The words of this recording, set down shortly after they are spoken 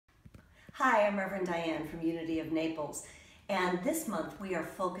Hi, I'm Reverend Diane from Unity of Naples, and this month we are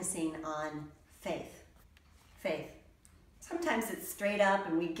focusing on faith. Faith. Sometimes it's straight up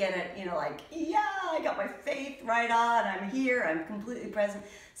and we get it, like, yeah, I got my faith right on, I'm here, I'm completely present.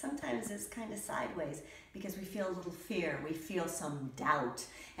 Sometimes it's kind of sideways because we feel a little fear, we feel some doubt,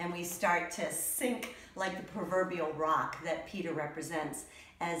 and we start to sink like the proverbial rock that Peter represents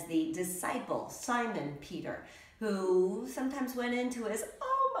as the disciple, Simon Peter, who sometimes went into his,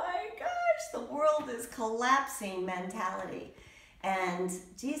 oh my gosh, the world is collapsing mentality. And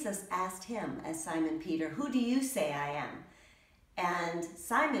Jesus asked him, as Simon Peter, who do you say I am? And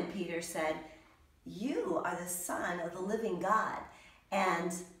Simon Peter said, you are the Son of the living God.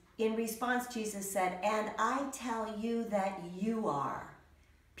 And in response, Jesus said, and I tell you that you are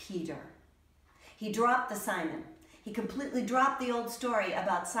Peter. He dropped the Simon. He completely dropped the old story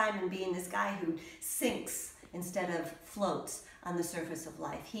about Simon being this guy who sinks instead of floats on the surface of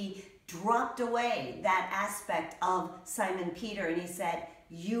life. He dropped away that aspect of Simon Peter and he said,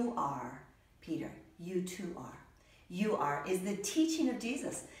 you are Peter. You too are. You are is the teaching of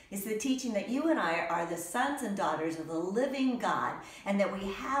Jesus. It's the teaching that you and I are the sons and daughters of the living God and that we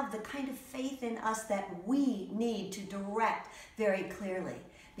have the kind of faith in us that we need to direct very clearly,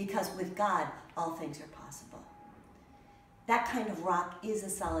 because with God, all things are possible. That kind of rock is a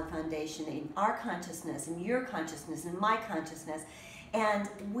solid foundation in our consciousness, in your consciousness, in my consciousness, and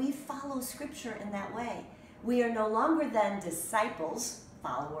we follow Scripture in that way. We are no longer then disciples,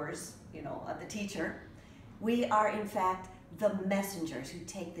 followers, of the teacher. We are, in fact, the messengers who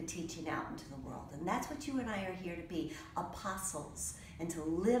take the teaching out into the world. And that's what you and I are here to be, apostles, and to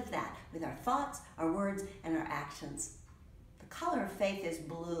live that with our thoughts, our words, and our actions. The color of faith is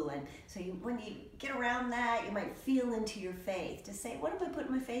blue, and so when you get around that, you might feel into your faith to say, what am I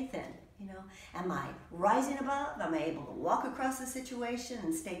putting my faith in? Am I rising above? Am I able to walk across the situation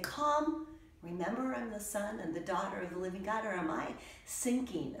and stay calm? Remember, I'm the son and the daughter of the living God, or am I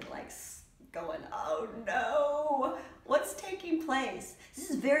sinking and like going, oh no, what's taking place? This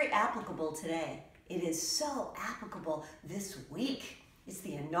is very applicable today. It is so applicable this week. It's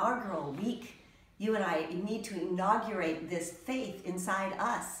the inaugural week. You and I need to inaugurate this faith inside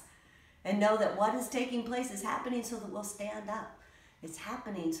us and know that what is taking place is happening so that we'll stand up. It's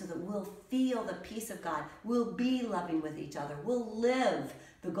happening so that we'll feel the peace of God. We'll be loving with each other. We'll live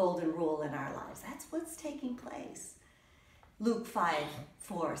the golden rule in our lives. That's what's taking place. Luke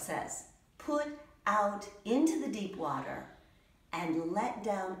 5:4 says, put out into the deep water and let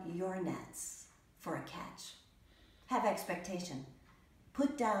down your nets for a catch. Have expectation.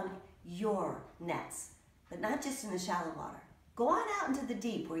 Put down your nets, but not just in the shallow water. Go on out into the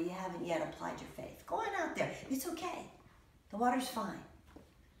deep where you haven't yet applied your faith. Go on out there. It's okay. The water's fine.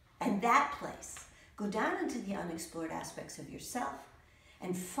 And that place, go down into the unexplored aspects of yourself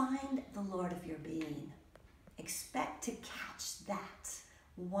and find the Lord of your being. Expect to catch that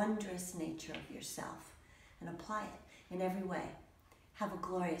wondrous nature of yourself and apply it in every way. Have a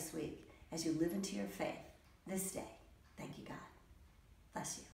glorious week as you live into your faith this day. Thank you, God. Bless you.